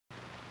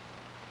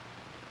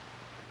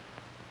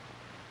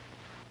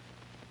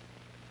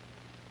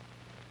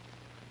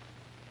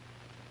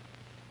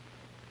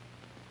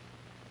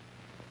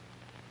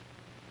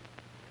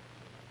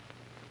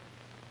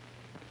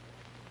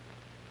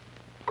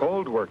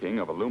cold working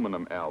of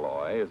aluminum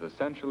alloy is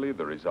essentially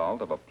the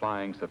result of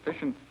applying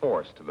sufficient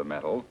force to the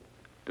metal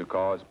to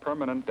cause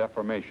permanent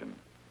deformation.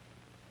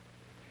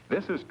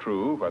 This is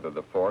true whether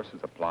the force is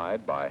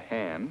applied by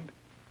hand,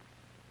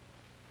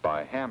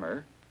 by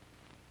hammer,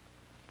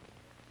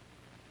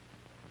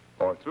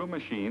 or through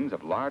machines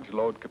of large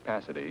load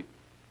capacity,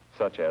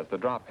 such as the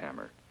drop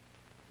hammer.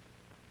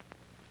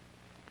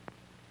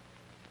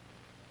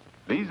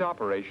 These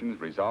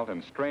operations result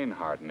in strain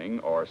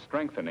hardening or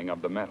strengthening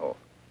of the metal.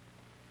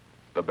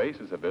 The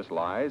basis of this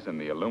lies in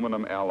the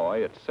aluminum alloy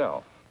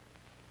itself.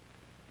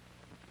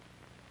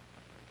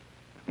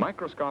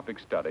 Microscopic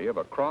study of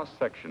a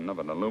cross-section of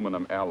an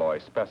aluminum alloy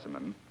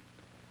specimen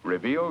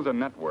reveals a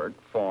network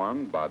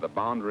formed by the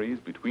boundaries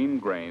between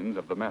grains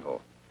of the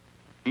metal.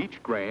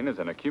 Each grain is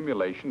an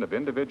accumulation of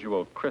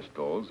individual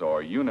crystals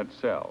or unit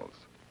cells.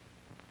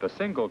 The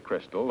single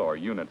crystal or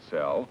unit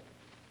cell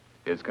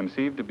is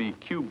conceived to be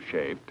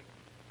cube-shaped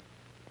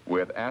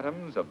with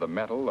atoms of the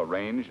metal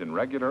arranged in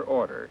regular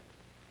order,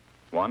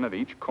 one at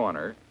each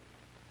corner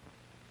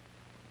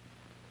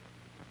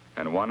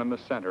and one in the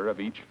center of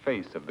each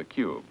face of the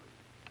cube.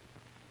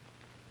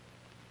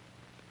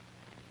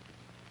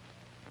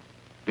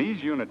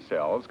 These unit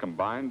cells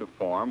combine to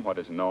form what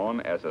is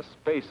known as a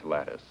space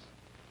lattice.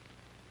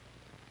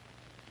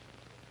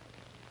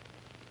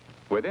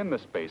 Within the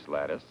space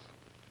lattice,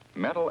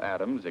 metal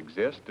atoms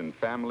exist in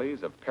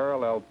families of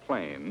parallel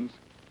planes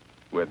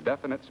with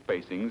definite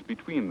spacings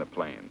between the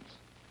planes.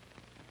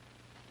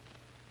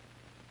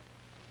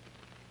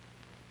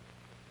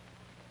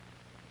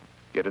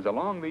 It is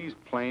along these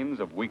planes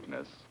of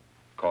weakness,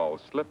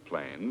 called slip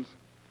planes,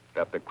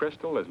 that the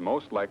crystal is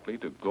most likely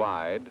to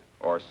glide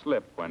or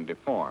slip when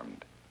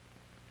deformed.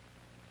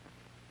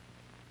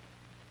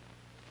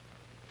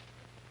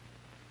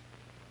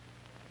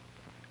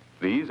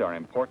 These are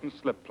important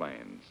slip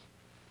planes,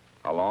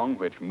 along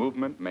which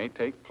movement may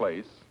take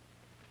place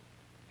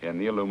in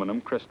the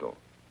aluminum crystal.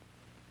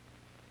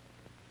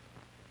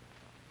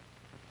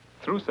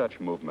 Through such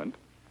movement,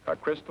 a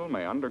crystal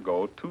may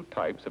undergo two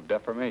types of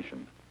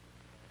deformation.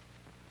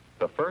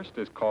 The first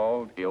is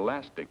called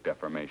elastic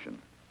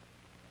deformation.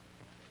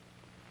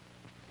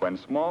 When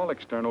small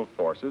external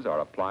forces are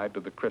applied to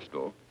the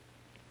crystal,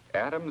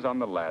 atoms on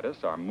the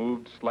lattice are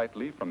moved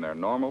slightly from their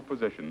normal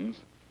positions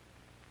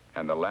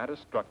and the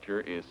lattice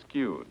structure is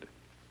skewed.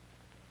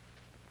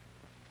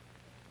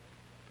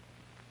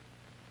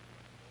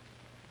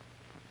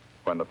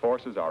 When the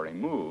forces are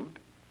removed,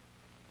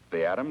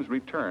 the atoms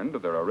return to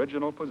their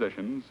original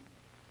positions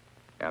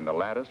and the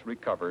lattice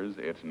recovers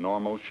its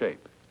normal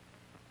shape.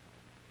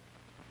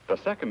 The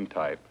second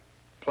type,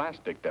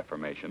 plastic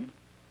deformation,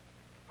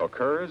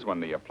 occurs when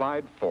the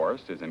applied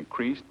force is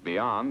increased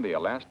beyond the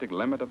elastic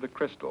limit of the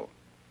crystal.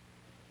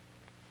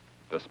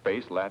 The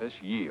space lattice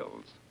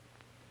yields.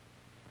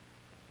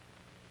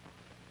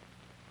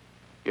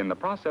 In the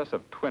process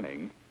of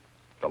twinning,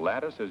 the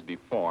lattice is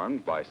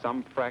deformed by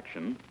some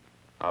fraction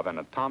of an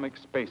atomic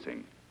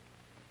spacing.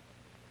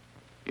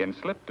 In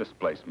slip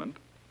displacement,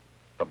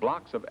 the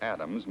blocks of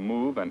atoms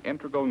move an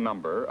integral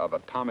number of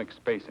atomic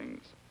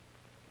spacings.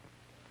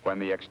 When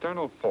the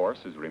external force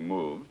is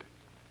removed,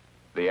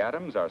 the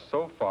atoms are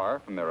so far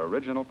from their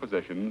original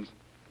positions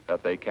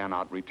that they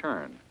cannot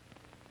return.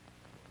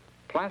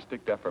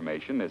 Plastic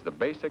deformation is the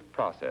basic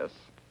process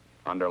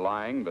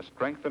underlying the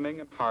strengthening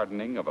and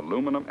hardening of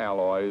aluminum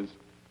alloys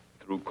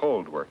through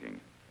cold working.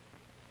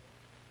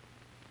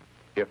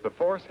 If the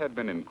force had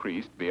been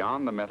increased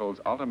beyond the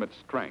metal's ultimate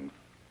strength,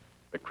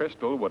 the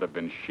crystal would have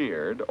been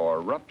sheared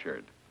or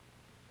ruptured.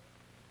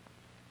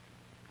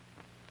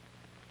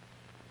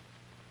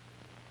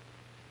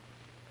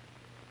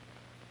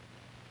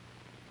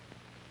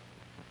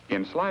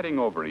 In sliding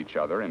over each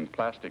other in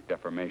plastic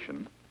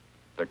deformation,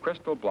 the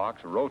crystal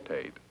blocks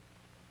rotate,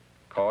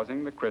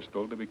 causing the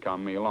crystal to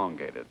become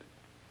elongated.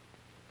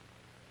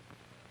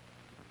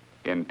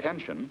 In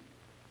tension,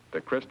 the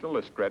crystal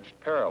is stretched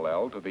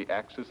parallel to the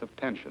axis of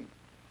tension.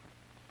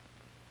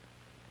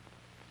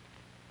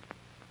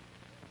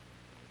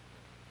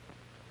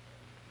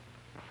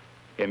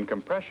 In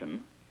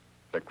compression,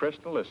 the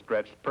crystal is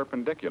stretched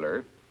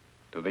perpendicular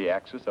to the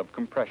axis of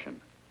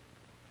compression.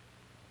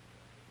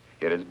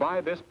 It is by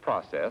this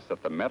process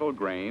that the metal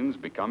grains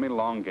become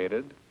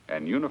elongated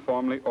and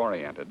uniformly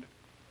oriented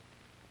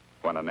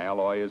when an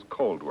alloy is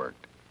cold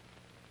worked.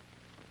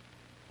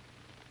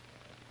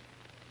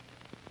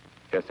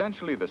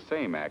 Essentially the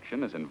same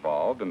action is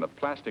involved in the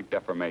plastic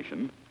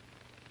deformation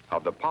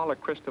of the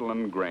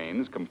polycrystalline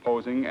grains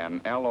composing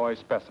an alloy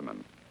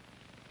specimen.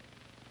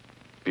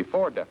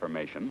 Before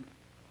deformation,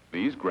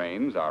 these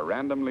grains are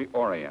randomly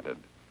oriented,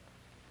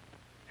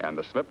 and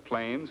the slip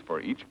planes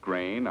for each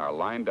grain are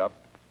lined up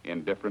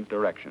in different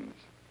directions.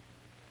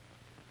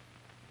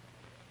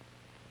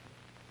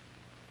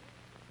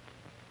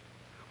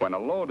 When a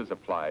load is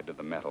applied to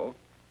the metal,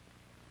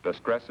 the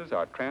stresses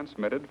are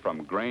transmitted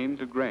from grain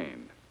to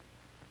grain.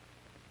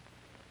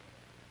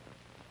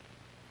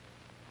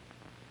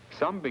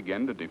 Some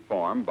begin to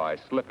deform by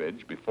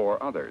slippage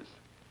before others.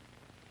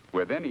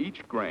 Within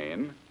each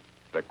grain,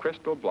 the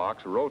crystal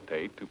blocks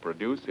rotate to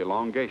produce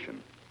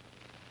elongation.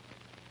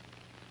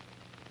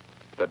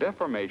 The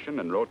deformation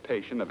and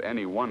rotation of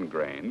any one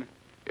grain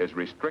is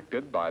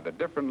restricted by the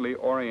differently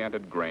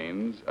oriented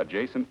grains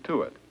adjacent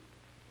to it.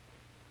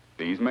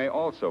 These may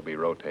also be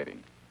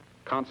rotating.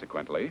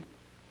 Consequently,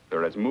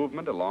 there is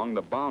movement along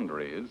the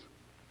boundaries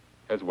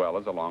as well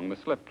as along the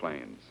slip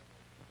planes.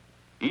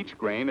 Each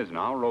grain is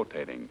now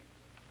rotating,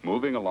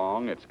 moving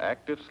along its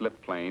active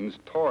slip planes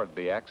toward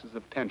the axis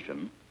of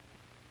tension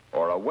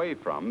or away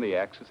from the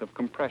axis of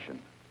compression.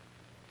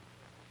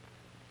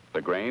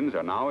 The grains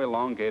are now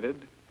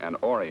elongated and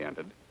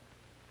oriented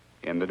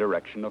in the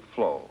direction of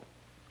flow.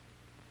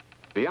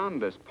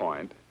 Beyond this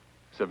point,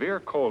 severe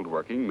cold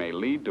working may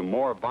lead to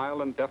more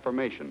violent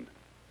deformation,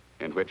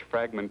 in which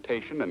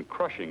fragmentation and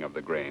crushing of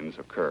the grains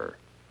occur.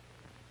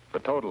 The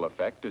total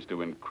effect is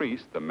to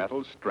increase the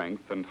metal's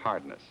strength and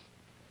hardness.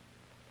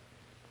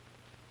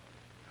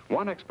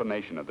 One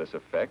explanation of this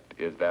effect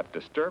is that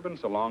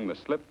disturbance along the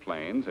slip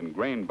planes and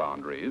grain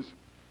boundaries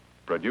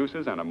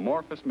produces an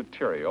amorphous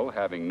material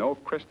having no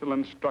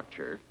crystalline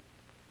structure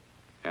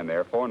and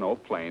therefore no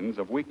planes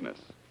of weakness.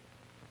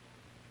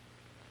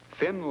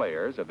 Thin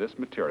layers of this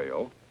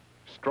material,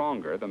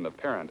 stronger than the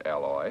parent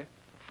alloy,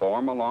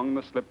 form along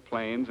the slip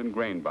planes and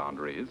grain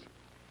boundaries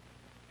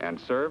and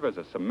serve as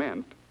a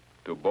cement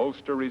to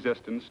bolster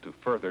resistance to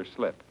further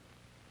slip.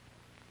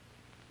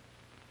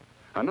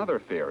 Another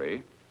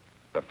theory,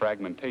 the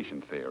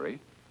fragmentation theory,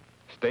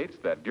 states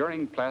that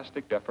during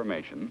plastic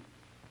deformation,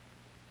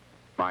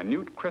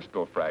 minute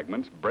crystal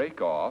fragments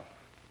break off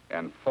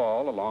and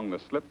fall along the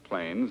slip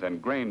planes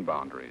and grain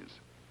boundaries.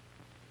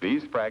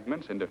 These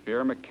fragments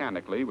interfere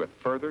mechanically with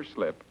further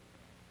slip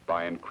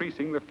by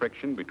increasing the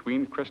friction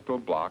between crystal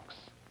blocks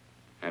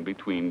and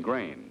between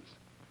grains.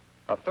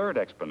 A third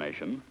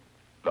explanation,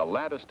 the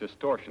lattice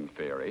distortion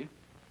theory,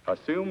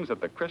 assumes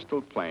that the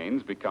crystal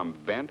planes become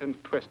bent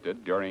and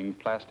twisted during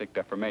plastic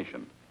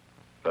deformation.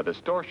 The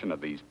distortion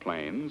of these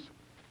planes,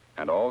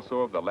 and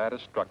also of the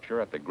lattice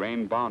structure at the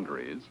grain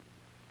boundaries,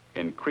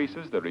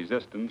 increases the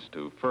resistance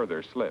to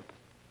further slip.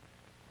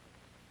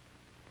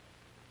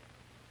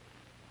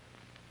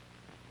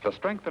 The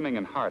strengthening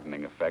and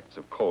hardening effects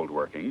of cold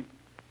working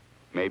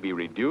may be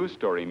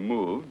reduced or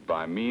removed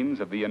by means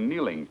of the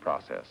annealing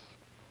process,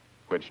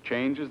 which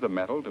changes the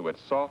metal to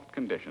its soft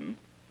condition,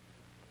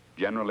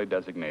 generally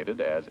designated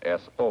as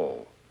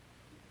SO.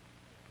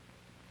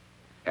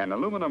 An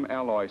aluminum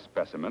alloy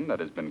specimen that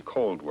has been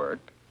cold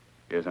worked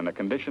is in a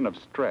condition of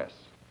stress.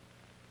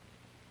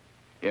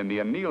 In the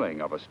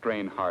annealing of a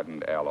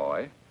strain-hardened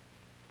alloy,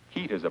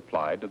 heat is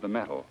applied to the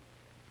metal.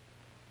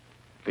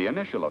 The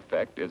initial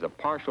effect is a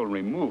partial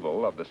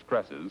removal of the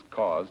stresses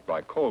caused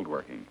by cold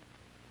working.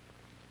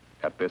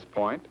 At this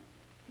point,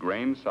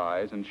 grain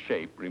size and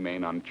shape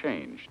remain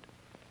unchanged.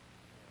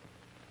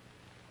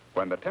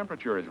 When the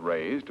temperature is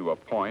raised to a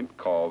point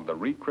called the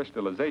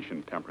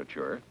recrystallization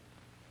temperature,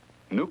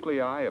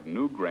 nuclei of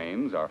new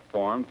grains are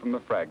formed from the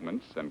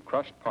fragments and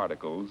crushed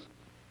particles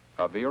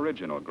of the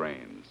original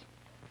grains.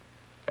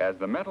 As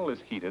the metal is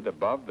heated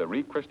above the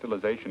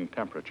recrystallization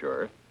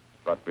temperature,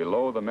 but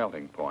below the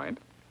melting point,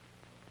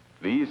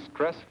 these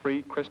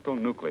stress-free crystal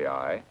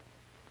nuclei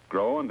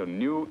grow into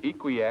new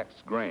equiax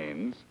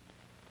grains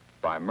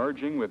by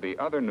merging with the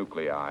other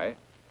nuclei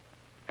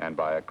and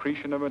by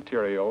accretion of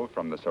material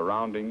from the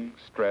surrounding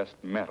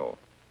stressed metal.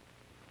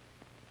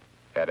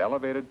 At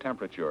elevated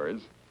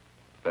temperatures,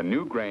 the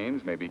new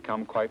grains may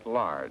become quite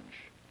large.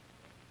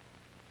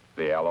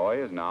 The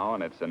alloy is now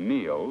in its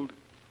annealed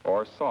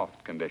or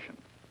soft condition.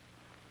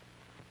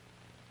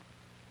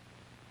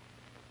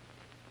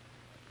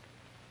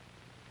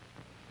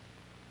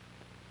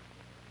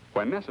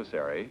 When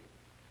necessary,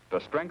 the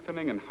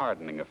strengthening and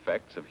hardening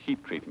effects of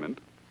heat treatment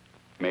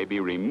may be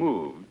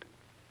removed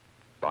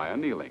by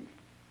annealing.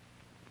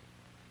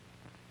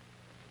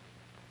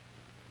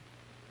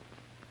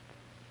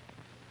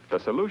 The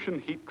solution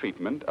heat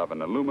treatment of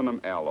an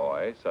aluminum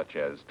alloy, such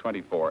as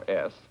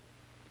 24S,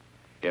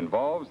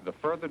 involves the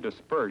further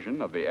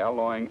dispersion of the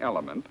alloying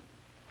element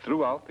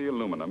throughout the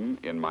aluminum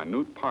in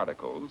minute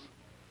particles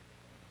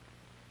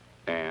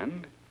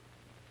and,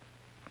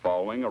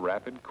 following a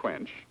rapid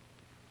quench,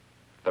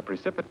 the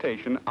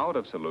precipitation out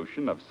of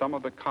solution of some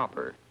of the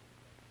copper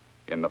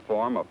in the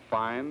form of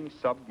fine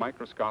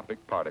submicroscopic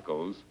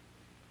particles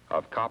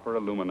of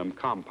copper-aluminum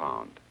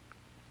compound.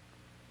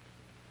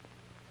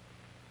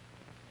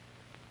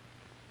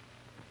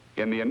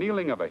 In the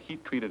annealing of a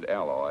heat-treated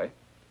alloy,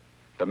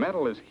 the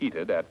metal is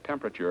heated at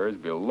temperatures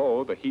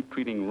below the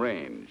heat-treating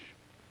range.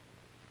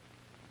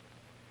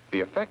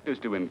 The effect is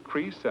to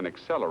increase and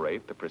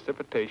accelerate the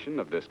precipitation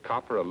of this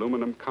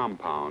copper-aluminum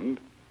compound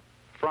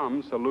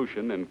from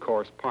solution in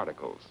coarse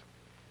particles.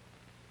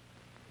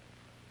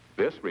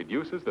 This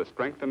reduces the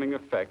strengthening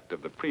effect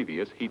of the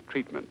previous heat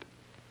treatment.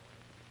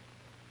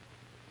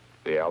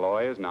 The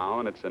alloy is now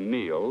in its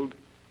annealed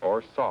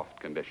or soft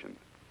condition.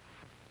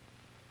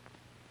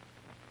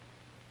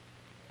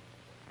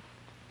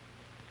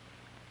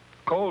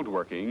 Cold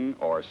working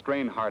or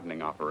strain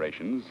hardening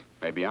operations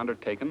may be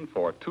undertaken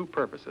for two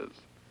purposes.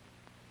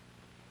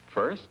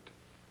 First,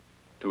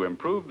 to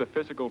improve the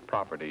physical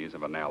properties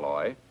of an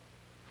alloy,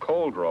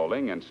 cold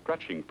rolling and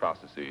stretching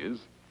processes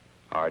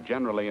are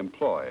generally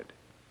employed.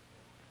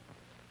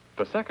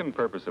 The second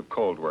purpose of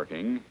cold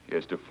working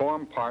is to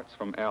form parts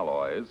from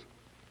alloys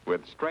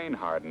with strain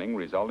hardening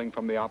resulting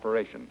from the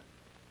operation.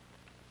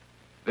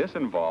 This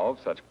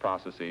involves such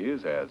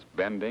processes as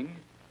bending,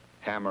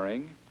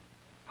 hammering,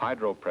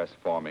 hydropress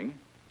forming,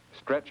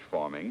 stretch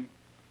forming,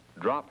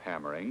 drop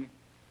hammering,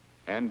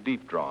 and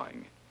deep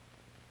drawing.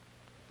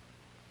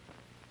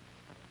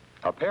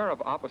 A pair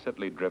of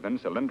oppositely driven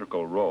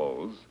cylindrical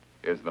rolls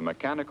is the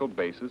mechanical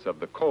basis of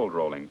the cold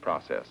rolling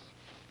process.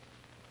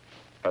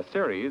 A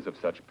series of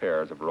such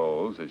pairs of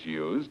rolls is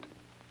used,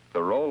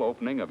 the roll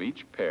opening of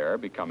each pair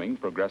becoming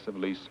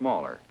progressively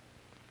smaller.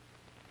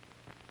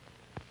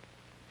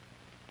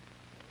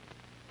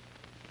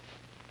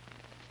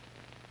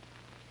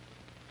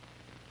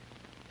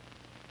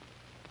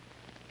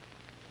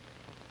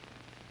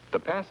 The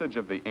passage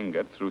of the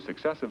ingot through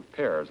successive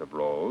pairs of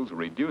rolls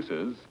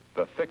reduces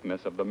the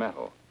thickness of the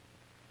metal.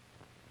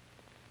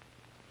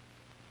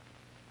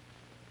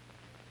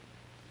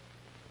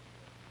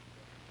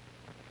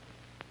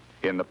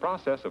 In the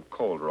process of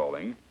cold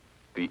rolling,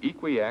 the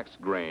equiax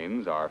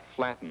grains are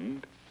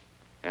flattened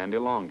and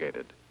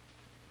elongated.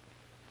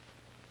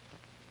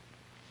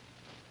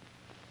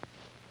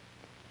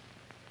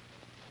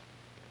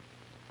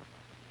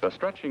 The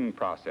stretching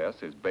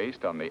process is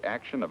based on the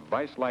action of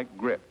vise-like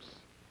grips,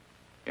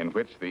 in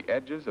which the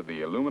edges of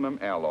the aluminum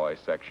alloy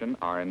section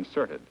are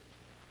inserted.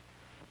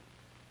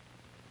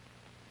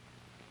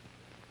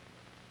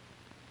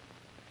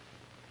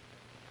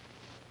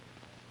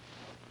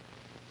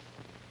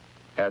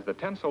 As the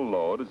tensile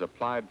load is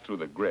applied through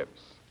the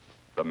grips,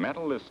 the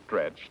metal is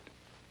stretched,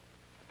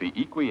 the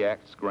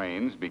equiax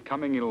grains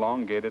becoming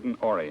elongated and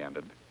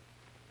oriented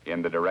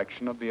in the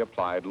direction of the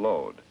applied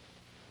load.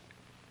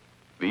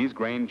 These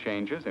grain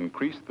changes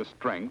increase the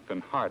strength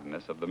and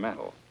hardness of the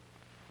metal.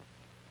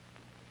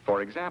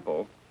 For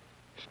example,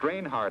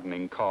 strain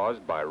hardening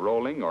caused by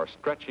rolling or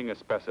stretching a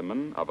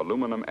specimen of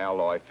aluminum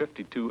alloy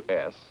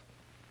 52S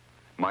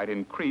might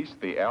increase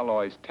the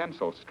alloy's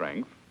tensile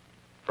strength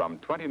from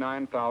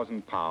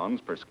 29,000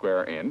 pounds per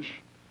square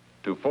inch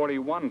to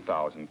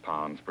 41,000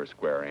 pounds per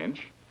square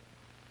inch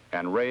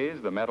and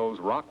raise the metal's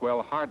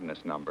Rockwell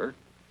hardness number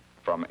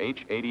from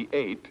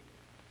H88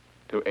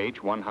 to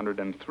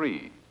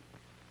H103.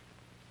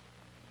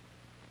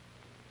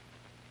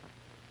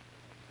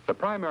 The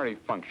primary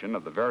function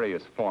of the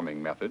various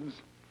forming methods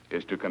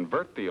is to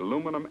convert the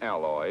aluminum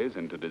alloys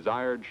into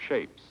desired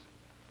shapes.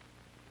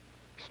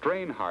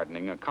 Strain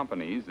hardening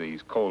accompanies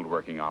these cold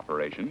working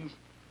operations,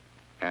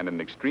 and in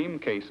extreme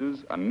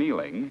cases,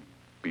 annealing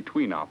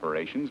between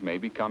operations may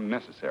become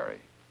necessary.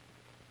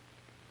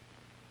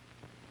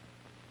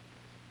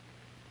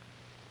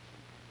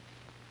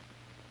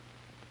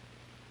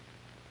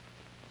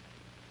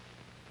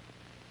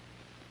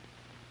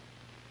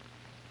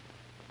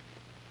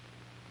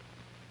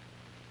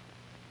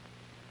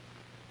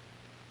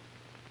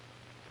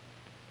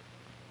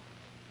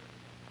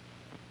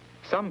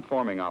 Some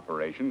forming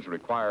operations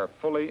require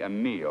fully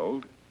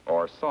annealed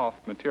or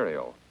soft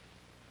material.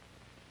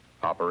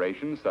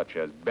 Operations such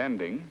as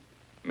bending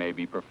may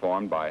be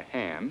performed by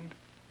hand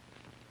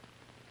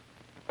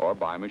or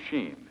by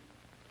machine.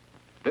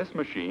 This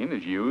machine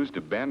is used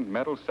to bend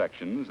metal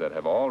sections that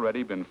have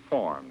already been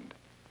formed,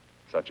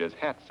 such as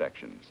hat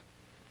sections.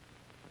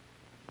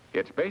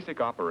 Its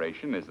basic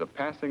operation is the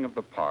passing of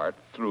the part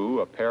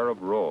through a pair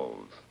of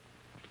rolls.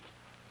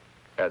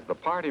 As the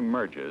part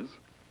emerges,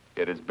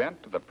 it is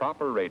bent to the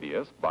proper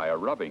radius by a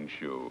rubbing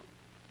shoe,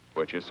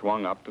 which is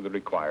swung up to the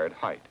required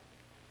height.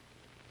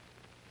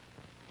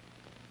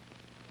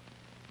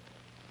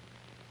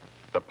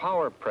 The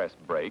power press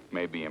brake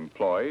may be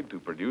employed to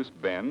produce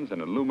bends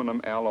in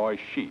aluminum alloy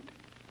sheet.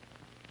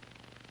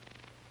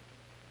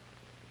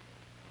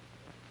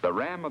 The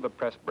ram of the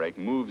press brake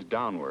moves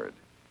downward,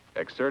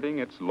 exerting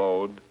its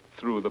load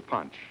through the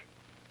punch.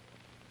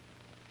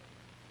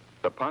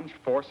 The punch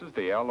forces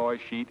the alloy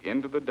sheet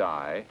into the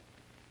die,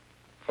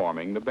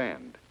 forming the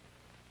bend.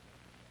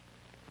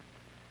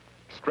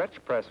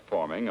 Stretch press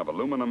forming of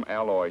aluminum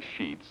alloy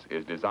sheets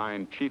is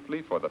designed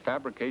chiefly for the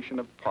fabrication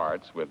of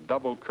parts with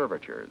double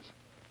curvatures.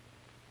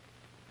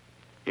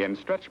 In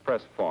stretch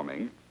press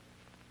forming,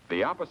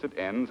 the opposite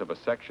ends of a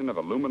section of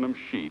aluminum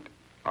sheet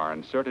are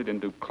inserted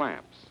into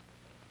clamps.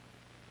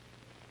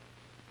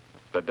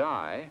 The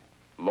die,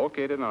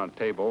 located on a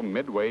table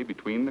midway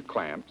between the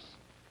clamps,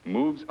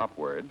 moves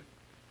upward,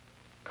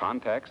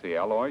 contacts the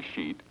alloy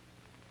sheet,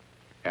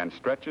 and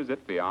stretches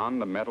it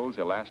beyond the metal's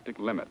elastic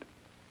limit.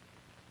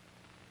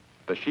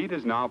 The sheet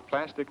is now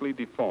plastically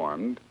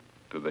deformed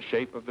to the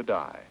shape of the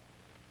die.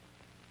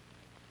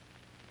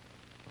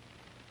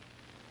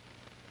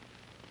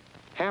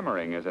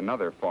 Hammering is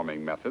another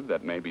forming method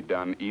that may be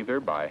done either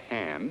by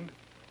hand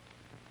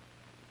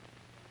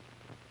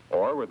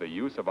or with the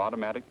use of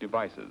automatic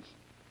devices.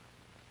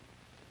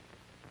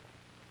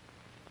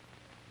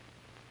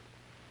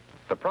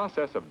 The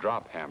process of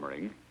drop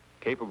hammering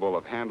capable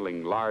of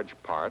handling large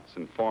parts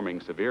and forming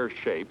severe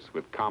shapes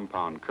with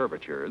compound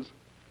curvatures,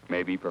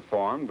 may be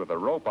performed with a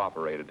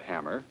rope-operated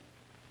hammer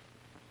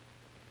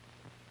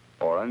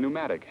or a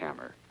pneumatic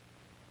hammer.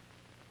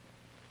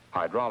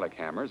 Hydraulic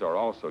hammers are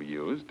also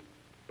used,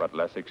 but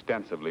less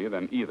extensively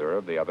than either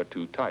of the other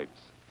two types.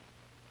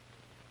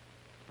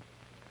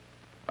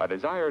 A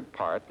desired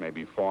part may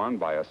be formed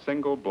by a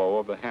single blow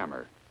of the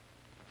hammer,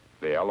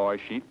 the alloy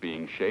sheet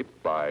being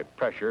shaped by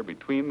pressure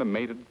between the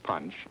mated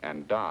punch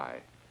and die.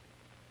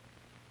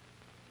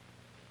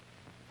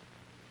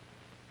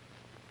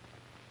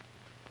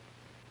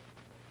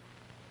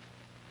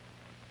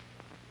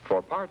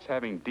 For parts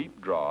having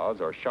deep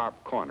draws or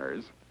sharp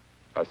corners,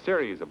 a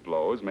series of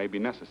blows may be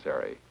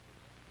necessary,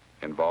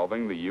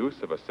 involving the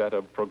use of a set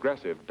of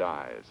progressive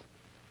dies.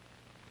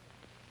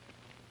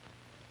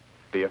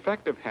 The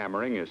effect of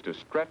hammering is to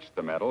stretch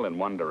the metal in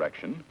one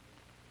direction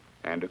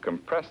and to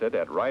compress it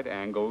at right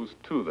angles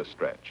to the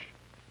stretch.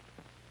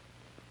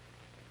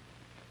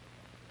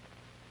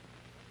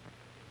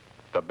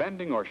 The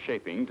bending or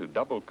shaping to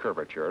double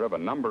curvature of a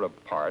number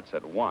of parts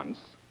at once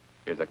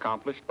is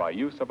accomplished by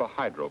use of a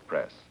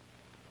hydropress.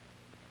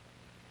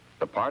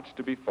 The parts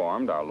to be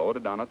formed are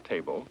loaded on a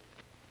table,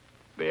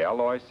 the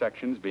alloy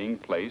sections being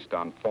placed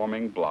on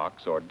forming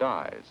blocks or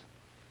dies.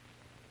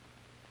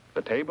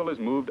 The table is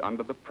moved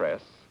under the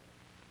press,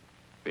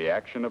 the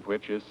action of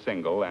which is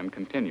single and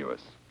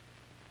continuous.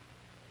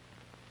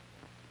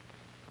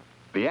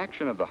 The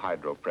action of the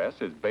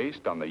hydropress is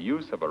based on the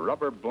use of a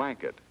rubber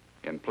blanket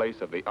in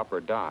place of the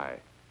upper die.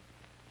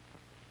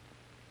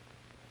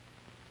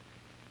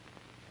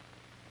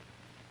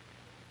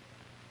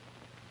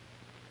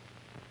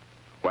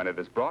 When it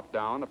is brought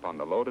down upon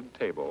the loaded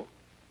table,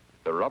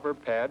 the rubber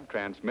pad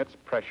transmits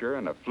pressure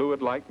in a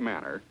fluid-like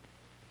manner,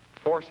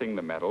 forcing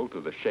the metal to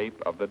the shape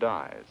of the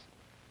dies.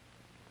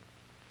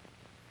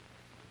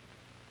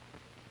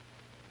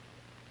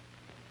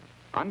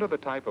 Under the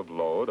type of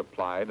load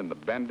applied in the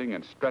bending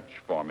and stretch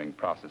forming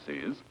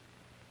processes,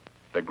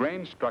 the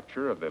grain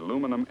structure of the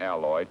aluminum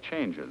alloy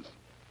changes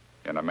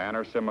in a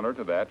manner similar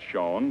to that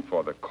shown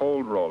for the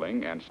cold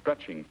rolling and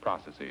stretching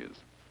processes.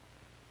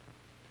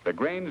 The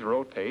grains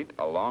rotate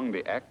along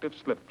the active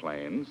slip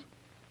planes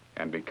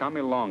and become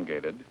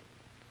elongated,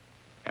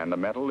 and the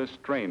metal is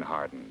strain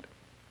hardened.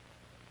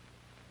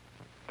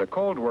 The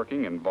cold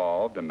working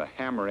involved in the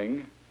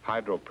hammering,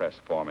 hydropress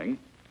forming,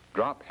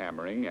 drop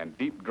hammering, and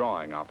deep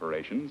drawing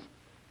operations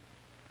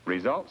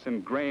results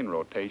in grain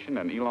rotation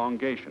and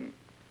elongation.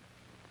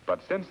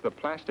 But since the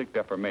plastic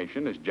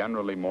deformation is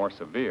generally more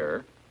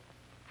severe,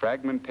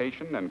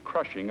 fragmentation and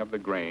crushing of the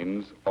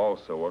grains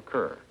also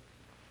occur.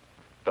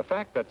 The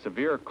fact that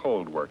severe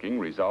cold working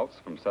results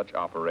from such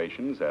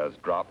operations as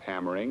drop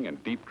hammering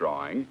and deep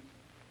drawing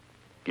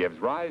gives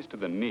rise to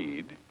the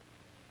need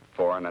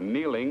for an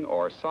annealing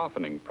or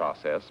softening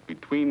process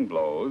between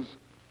blows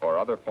or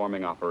other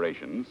forming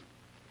operations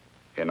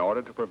in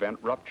order to prevent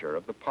rupture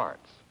of the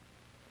parts.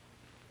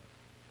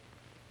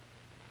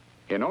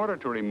 In order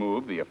to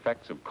remove the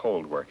effects of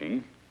cold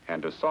working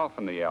and to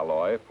soften the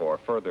alloy for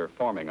further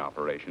forming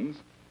operations,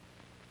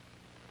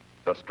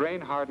 the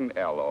strain-hardened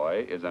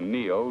alloy is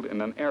annealed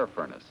in an air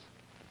furnace.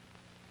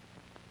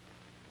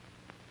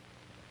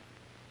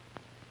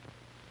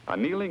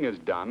 Annealing is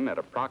done at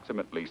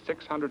approximately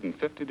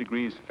 650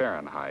 degrees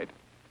Fahrenheit,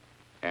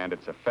 and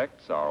its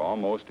effects are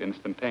almost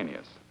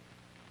instantaneous.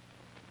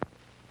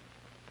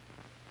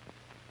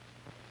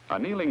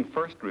 Annealing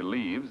first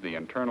relieves the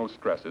internal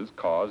stresses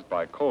caused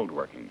by cold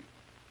working.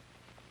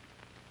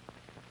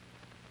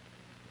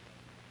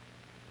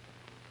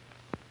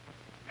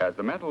 As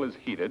the metal is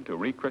heated to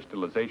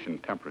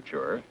recrystallization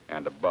temperature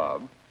and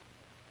above,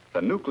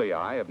 the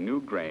nuclei of new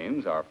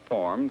grains are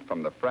formed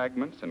from the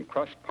fragments and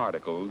crushed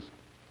particles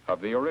of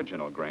the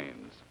original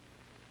grains.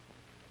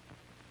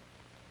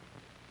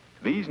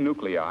 These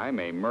nuclei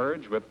may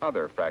merge with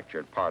other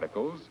fractured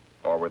particles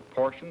or with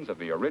portions of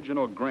the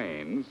original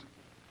grains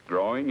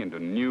growing into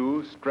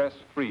new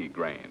stress-free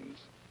grains.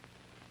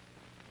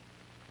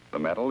 The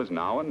metal is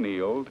now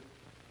annealed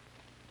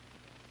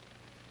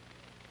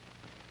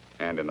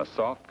and in a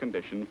soft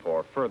condition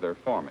for further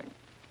forming.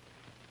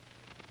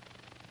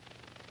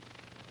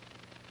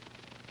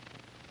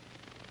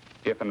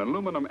 If an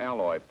aluminum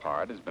alloy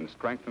part has been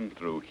strengthened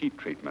through heat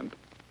treatment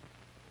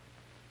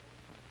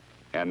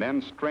and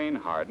then strain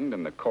hardened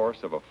in the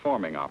course of a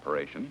forming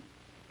operation,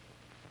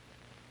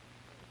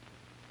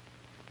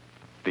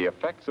 the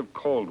effects of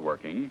cold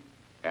working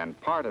and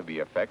part of the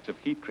effects of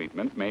heat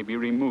treatment may be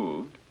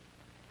removed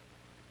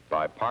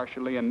by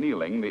partially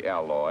annealing the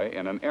alloy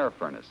in an air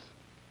furnace.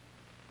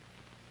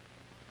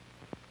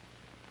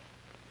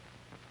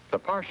 The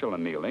partial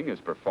annealing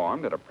is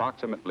performed at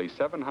approximately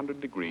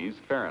 700 degrees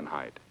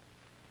Fahrenheit.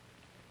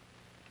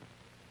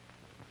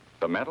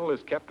 The metal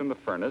is kept in the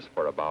furnace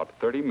for about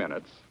 30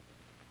 minutes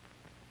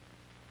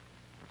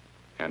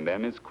and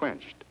then is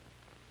quenched.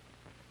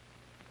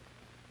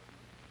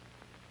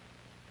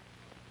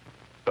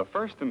 The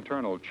first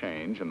internal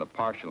change in the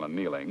partial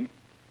annealing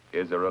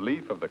is a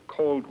relief of the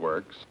cold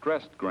work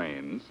stressed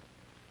grains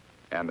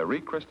and the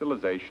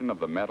recrystallization of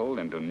the metal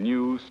into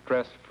new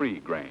stress-free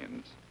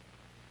grains.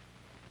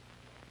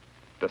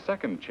 The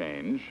second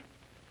change,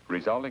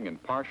 resulting in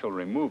partial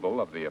removal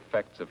of the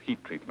effects of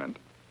heat treatment,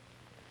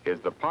 is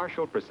the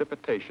partial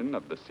precipitation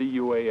of the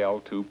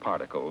CuAl2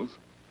 particles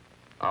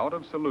out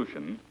of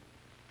solution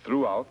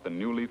throughout the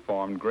newly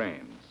formed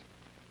grains.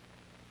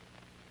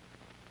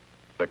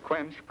 The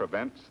quench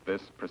prevents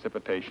this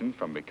precipitation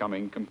from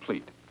becoming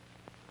complete.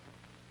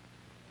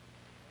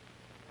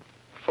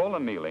 Full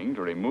annealing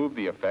to remove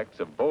the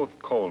effects of both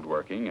cold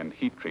working and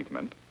heat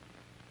treatment,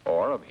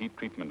 or of heat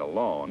treatment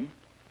alone,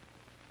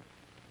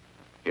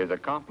 is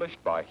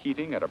accomplished by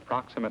heating at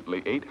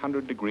approximately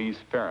 800 degrees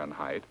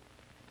Fahrenheit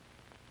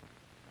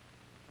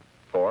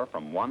for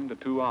from 1 to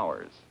 2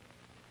 hours.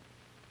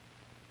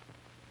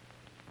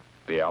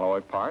 The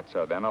alloy parts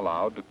are then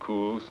allowed to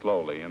cool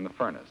slowly in the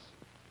furnace.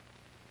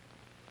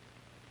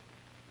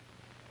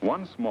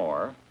 Once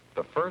more,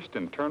 the first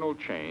internal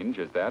change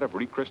is that of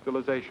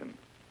recrystallization,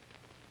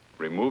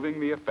 removing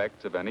the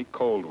effects of any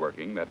cold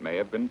working that may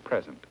have been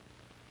present.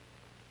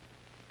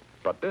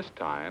 But this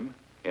time,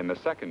 in the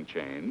second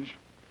change,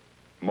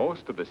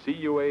 most of the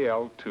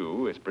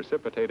CuAl2 is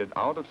precipitated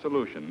out of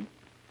solution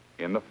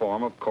in the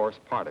form of coarse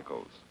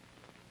particles.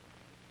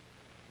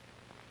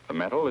 The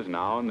metal is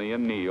now in the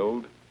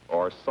annealed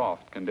or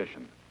soft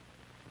condition.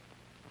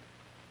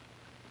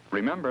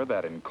 Remember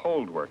that in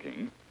cold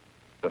working,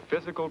 the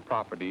physical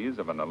properties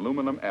of an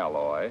aluminum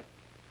alloy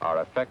are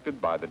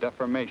affected by the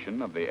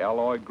deformation of the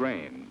alloy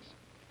grains.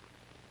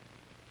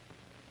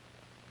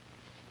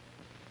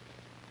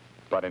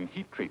 But in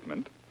heat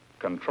treatment,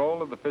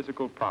 control of the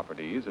physical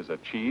properties is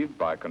achieved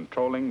by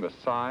controlling the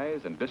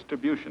size and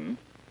distribution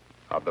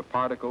of the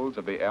particles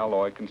of the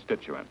alloy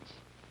constituents.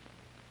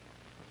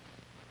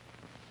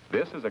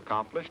 This is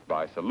accomplished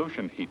by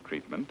solution heat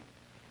treatment,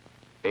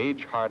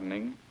 age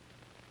hardening,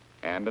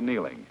 and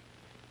annealing.